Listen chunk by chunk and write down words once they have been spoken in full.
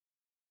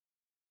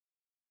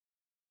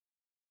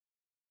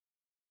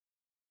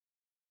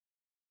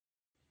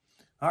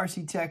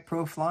RC Tech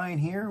Pro Flying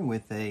here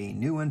with a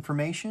new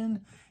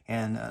information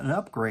and an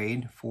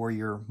upgrade for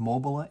your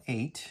Mobula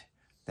 8,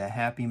 the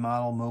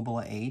HappyModel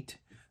Mobula 8.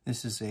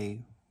 This is a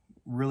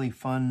really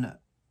fun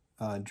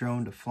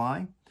drone to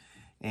fly,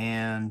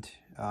 and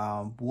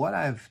what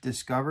I've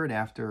discovered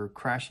after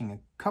crashing a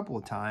couple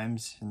of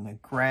times in the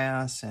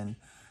grass and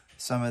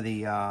some of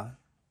the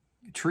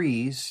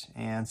trees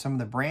and some of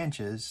the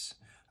branches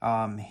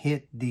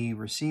hit the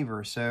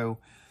receiver. So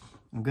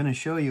I'm going to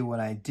show you what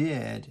I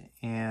did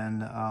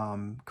in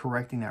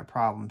correcting that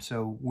problem.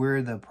 So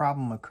where the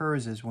problem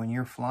occurs is when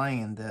you're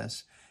flying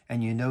this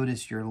and you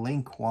notice your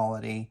link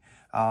quality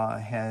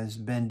has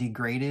been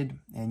degraded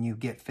and you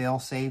get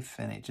failsafe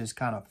and it just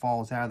kind of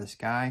falls out of the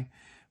sky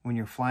when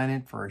you're flying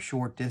it for a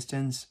short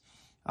distance.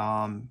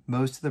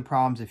 Most of the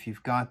problems, if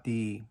you've got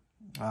the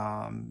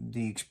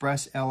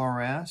Express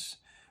ELRS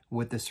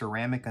with the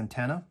ceramic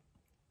antenna,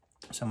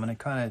 so I'm going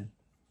to kind of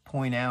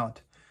point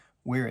out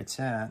where it's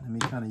at. Let me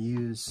kind of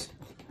use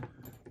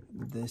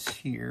this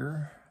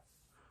here.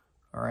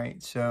 All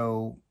right,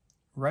 so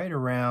right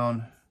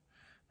around,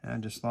 I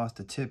just lost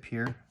a tip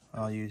here.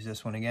 I'll use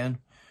this one again.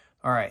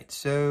 All right,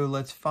 so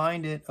let's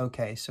find it.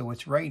 Okay, so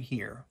it's right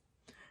here.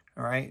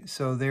 All right,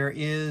 so there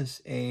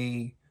is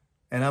a,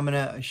 and I'm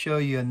gonna show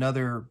you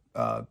another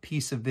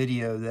piece of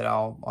video that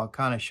I'll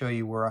kind of show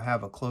you where I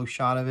have a close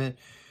shot of it,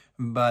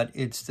 but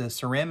it's the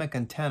ceramic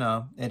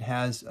antenna. It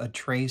has a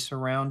trace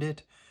around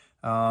it.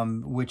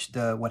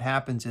 What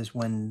happens is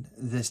when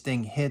this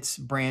thing hits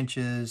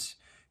branches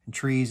and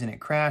trees and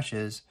it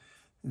crashes,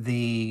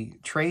 the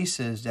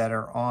traces that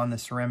are on the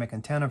ceramic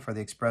antenna for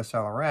the Express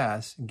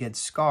ELRS get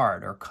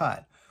scarred or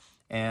cut,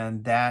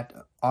 and that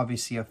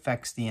obviously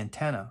affects the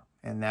antenna,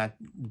 and that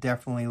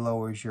definitely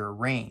lowers your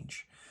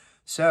range.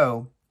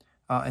 So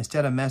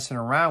instead of messing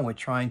around with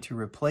trying to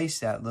replace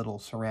that little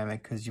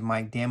ceramic because you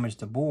might damage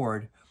the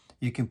board,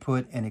 you can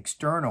put an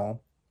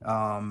external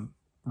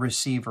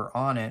receiver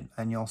on it,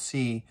 and you'll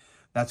see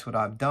that's what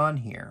I've done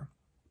here.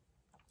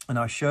 And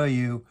I'll show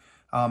you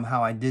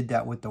how I did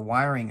that with the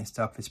wiring and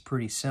stuff. It's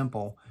pretty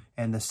simple,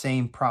 and the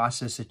same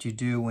process that you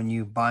do when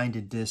you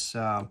binded this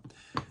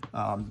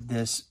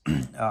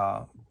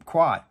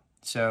quad.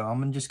 So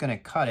I'm just going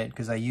to cut it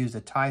because I used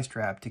a tie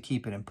strap to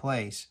keep it in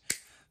place.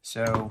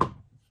 So,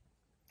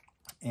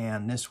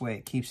 and this way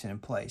it keeps it in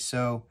place.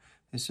 So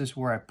this is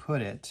where I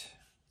put it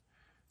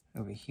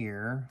over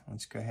here.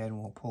 Let's go ahead and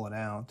we'll pull it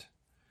out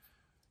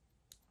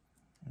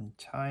and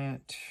tie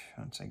it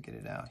once I get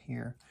it out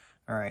here.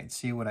 All right,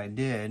 see what I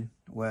did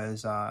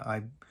was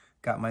I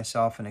got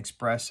myself an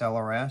Express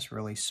ELRS,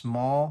 really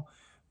small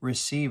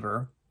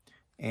receiver,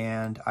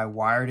 and I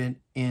wired it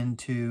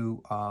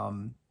into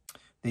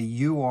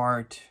the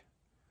UART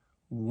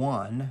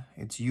 1.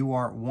 It's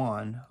UART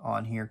 1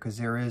 on here because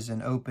there is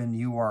an open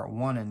UART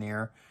 1 in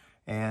there,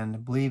 and I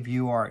believe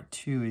UART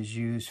 2 is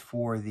used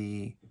for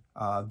the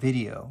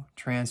video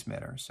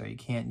transmitter, so you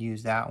can't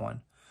use that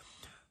one.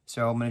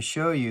 So I'm going to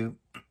show you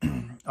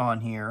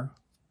on here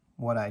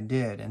what I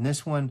did. And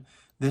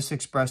this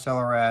Express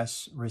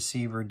ELRS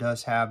receiver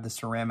does have the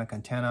ceramic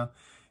antenna,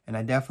 and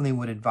I definitely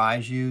would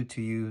advise you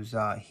to use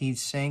heat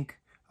shrink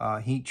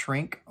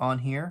on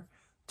here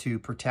to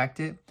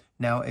protect it.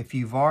 Now, if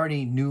you've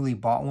already newly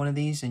bought one of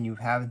these and you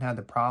haven't had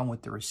the problem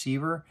with the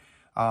receiver,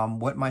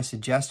 what my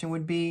suggestion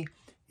would be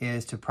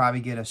is to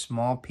probably get a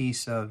small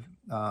piece of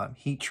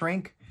heat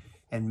shrink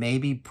and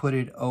maybe put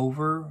it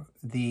over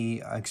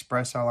the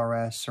Express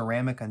ELRS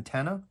ceramic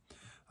antenna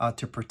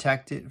to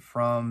protect it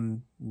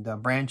from the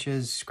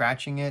branches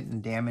scratching it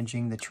and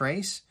damaging the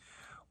trace.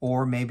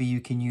 Or maybe you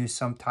can use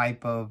some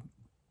type of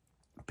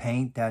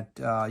paint that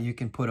you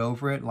can put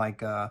over it,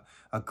 like a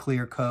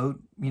clear coat,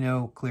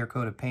 clear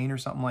coat of paint or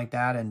something like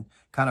that, and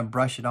kind of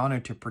brush it on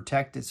it to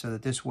protect it so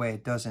that this way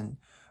it doesn't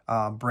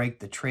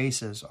break the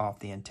traces off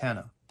the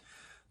antenna.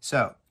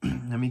 So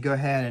let me go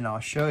ahead and I'll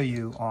show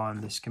you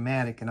on the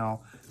schematic, and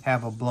I'll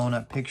have a blown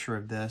up picture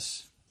of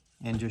this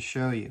and just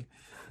show you.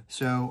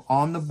 So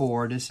on the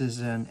board, this is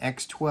an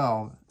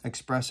X12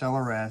 Express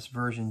ELRS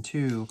version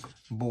 2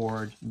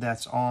 board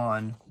that's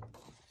on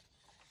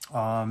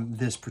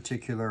this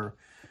particular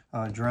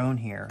drone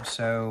here,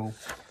 so,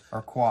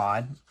 or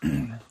quad.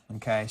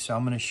 Okay, so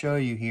I'm going to show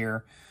you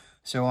here.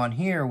 So on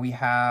here we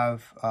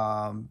have,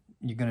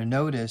 you're going to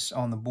notice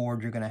on the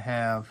board you're going to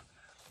have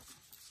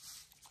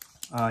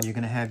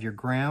your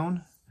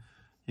ground,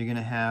 you're going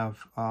to have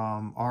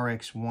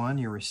RX1,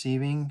 you're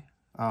receiving,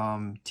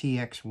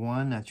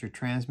 TX1, that's your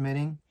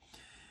transmitting,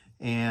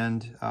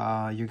 and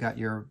you got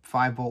your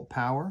 5-volt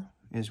power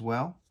as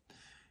well.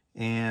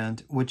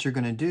 And what you're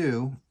going to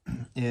do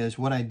is,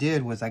 what I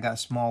did was I got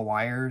small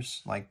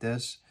wires like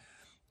this.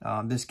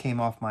 This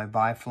came off my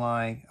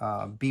Vifly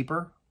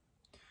beeper,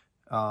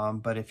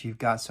 but if you've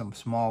got some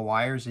small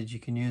wires that you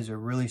can use a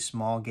really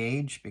small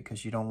gauge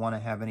because you don't want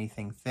to have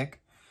anything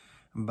thick.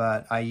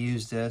 But I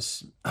use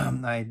this.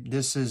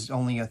 This is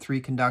only a 3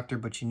 conductor,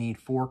 but you need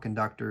 4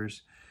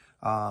 conductors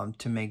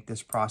to make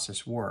this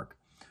process work.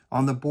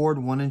 On the board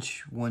 1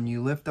 inch, when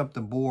you lift up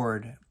the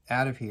board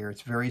out of here,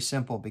 it's very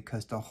simple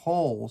because the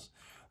holes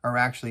are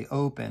actually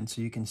open,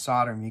 so you can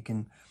solder them. You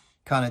can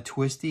kind of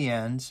twist the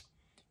ends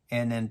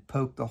and then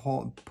poke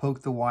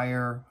the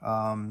wire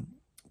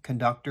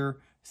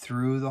conductor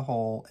through the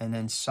hole and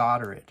then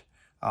solder it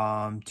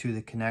to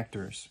the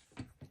connectors.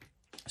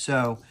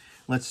 So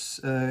let's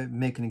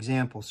make an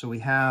example. So we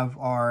have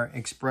our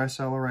Express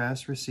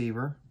ELRS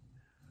receiver,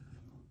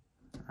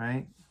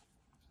 right?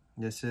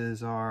 This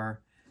is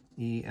our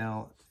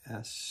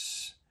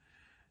ELS.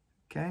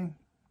 Okay.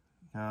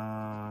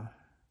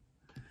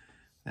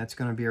 That's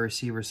going to be a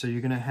receiver. So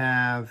you're going to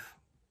have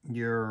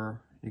your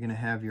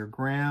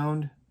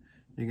ground,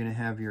 you're going to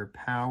have your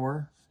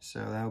power. So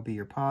that will be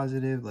your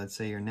positive, let's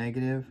say your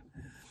negative.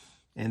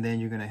 And then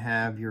you're going to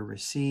have your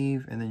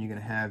receive, and then you're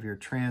going to have your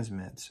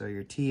transmit. So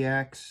your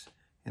TX,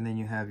 and then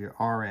you have your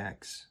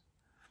RX.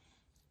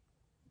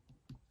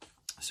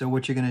 So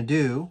what you're going to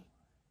do,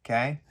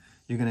 okay,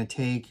 you're going to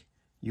take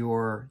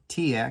your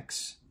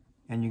TX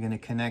and you're going to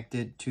connect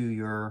it to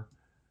your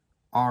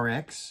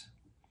RX.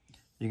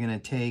 You're going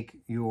to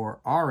take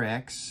your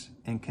RX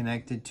and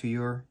connect it to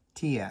your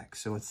TX.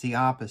 So it's the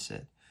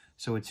opposite.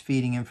 So it's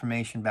feeding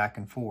information back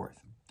and forth.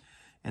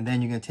 And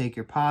then you're going to take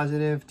your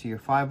positive to your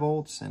 5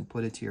 volts and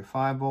put it to your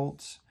 5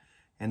 volts.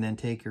 And then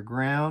take your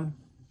ground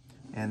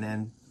and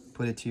then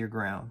put it to your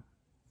ground.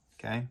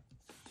 Okay?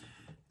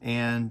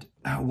 And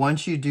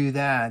once you do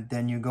that,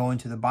 then you go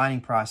into the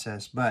binding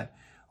process. But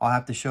I'll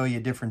have to show you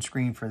a different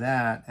screen for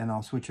that. And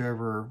I'll switch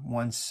over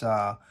once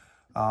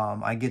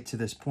I get to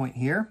this point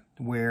here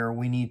where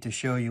we need to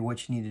show you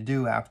what you need to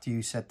do after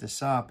you set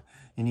this up.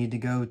 You need to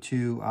go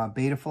to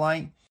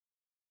Betaflight.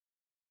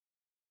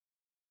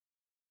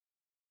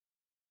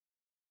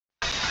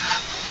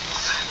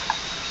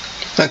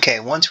 Okay,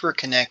 once we're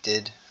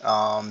connected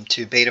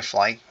to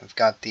Betaflight, we've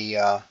got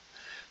the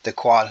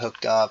quad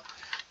hooked up.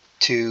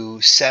 To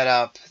set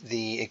up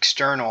the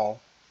external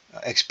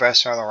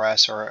Express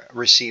ELRS or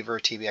receiver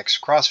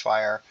TBX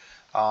Crossfire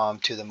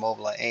to the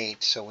Mobula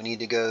 8. So we need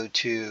to go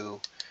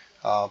to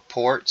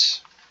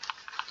ports,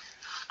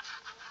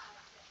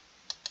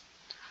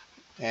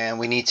 and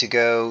we need to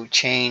go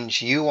change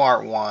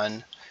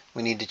UART1.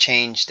 We need to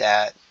change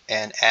that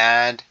and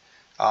add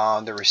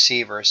the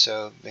receiver.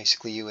 So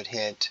basically you would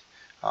hit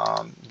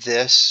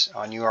this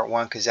on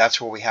UART1 because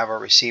that's where we have our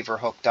receiver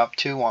hooked up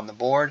to on the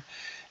board.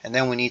 And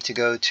then we need to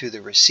go to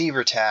the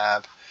receiver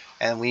tab,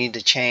 and we need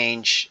to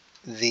change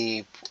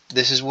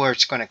this is where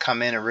it's going to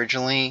come in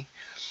originally.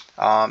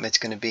 It's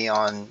going to be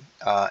on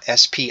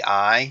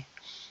SPI,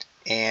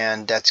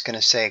 and that's going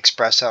to say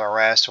Express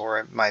ELRS, or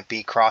it might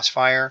be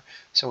Crossfire.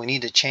 So we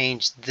need to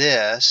change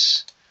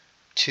this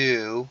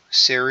to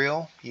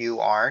serial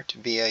UART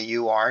via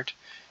UART,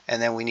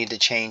 and then we need to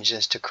change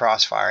this to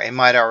Crossfire. It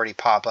might already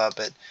pop up,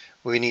 but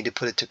we need to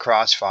put it to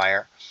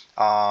Crossfire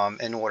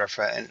in order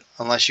for,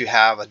 unless you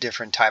have a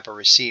different type of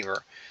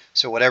receiver.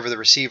 So whatever the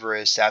receiver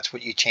is, that's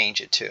what you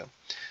change it to.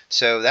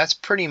 So that's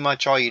pretty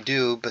much all you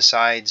do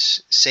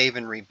besides save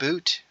and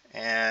reboot.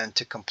 And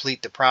to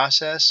complete the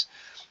process,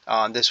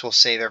 this will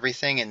save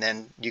everything, and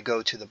then you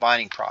go to the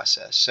binding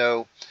process.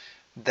 So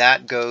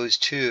that goes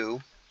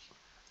to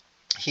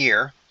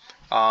here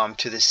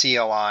to the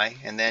CLI,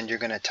 and then you're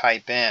going to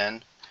type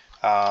in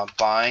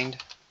bind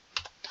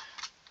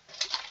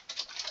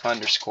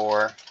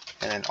underscore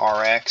and then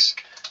RX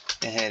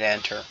and hit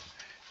enter.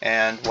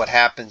 And what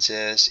happens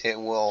is it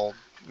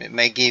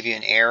may give you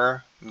an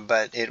error,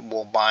 but it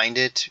will bind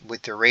it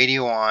with the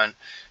radio on.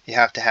 You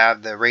have to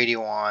have the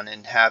radio on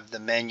and have the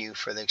menu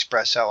for the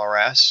Express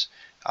ELRS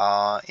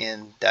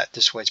in that.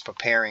 This way it's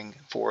preparing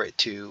for it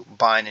to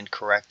bind and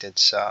correct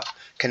its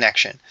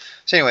connection.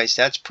 So anyways,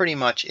 that's pretty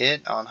much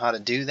it on how to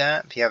do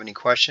that. If you have any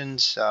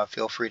questions,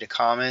 feel free to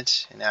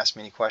comment and ask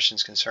me any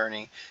questions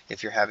concerning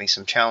if you're having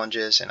some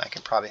challenges, and I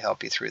can probably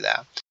help you through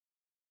that.